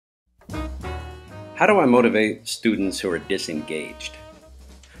How do I motivate students who are disengaged?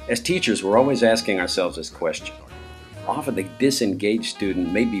 As teachers, we're always asking ourselves this question. Often the disengaged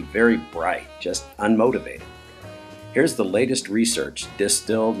student may be very bright, just unmotivated. Here's the latest research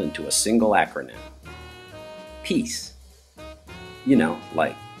distilled into a single acronym. PEACE. You know,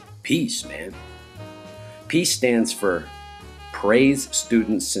 like peace, man. PEACE stands for Praise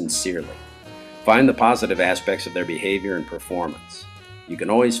Students Sincerely. Find the positive aspects of their behavior and performance. You can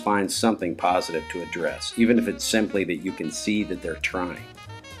always find something positive to address, even if it's simply that you can see that they're trying.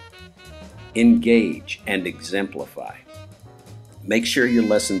 Engage and exemplify. Make sure your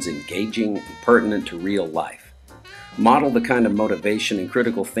lesson's engaging and pertinent to real life. Model the kind of motivation and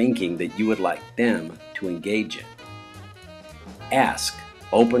critical thinking that you would like them to engage in. Ask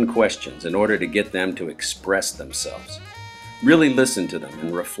open questions in order to get them to express themselves. Really listen to them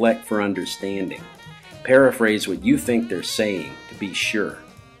and reflect for understanding. Paraphrase what you think they're saying to be sure.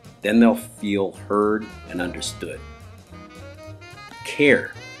 Then they'll feel heard and understood.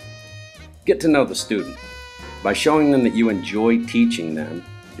 Care. Get to know the student. By showing them that you enjoy teaching them,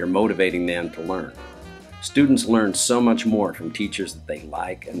 you're motivating them to learn. Students learn so much more from teachers that they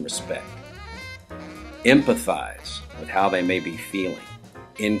like and respect. Empathize with how they may be feeling.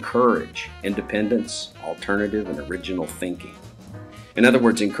 Encourage independence, alternative, and original thinking. In other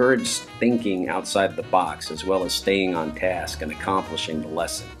words, encourage thinking outside the box as well as staying on task and accomplishing the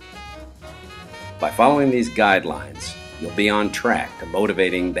lesson. By following these guidelines, you'll be on track to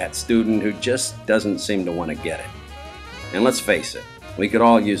motivating that student who just doesn't seem to want to get it. And let's face it, we could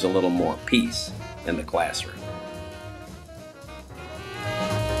all use a little more peace in the classroom.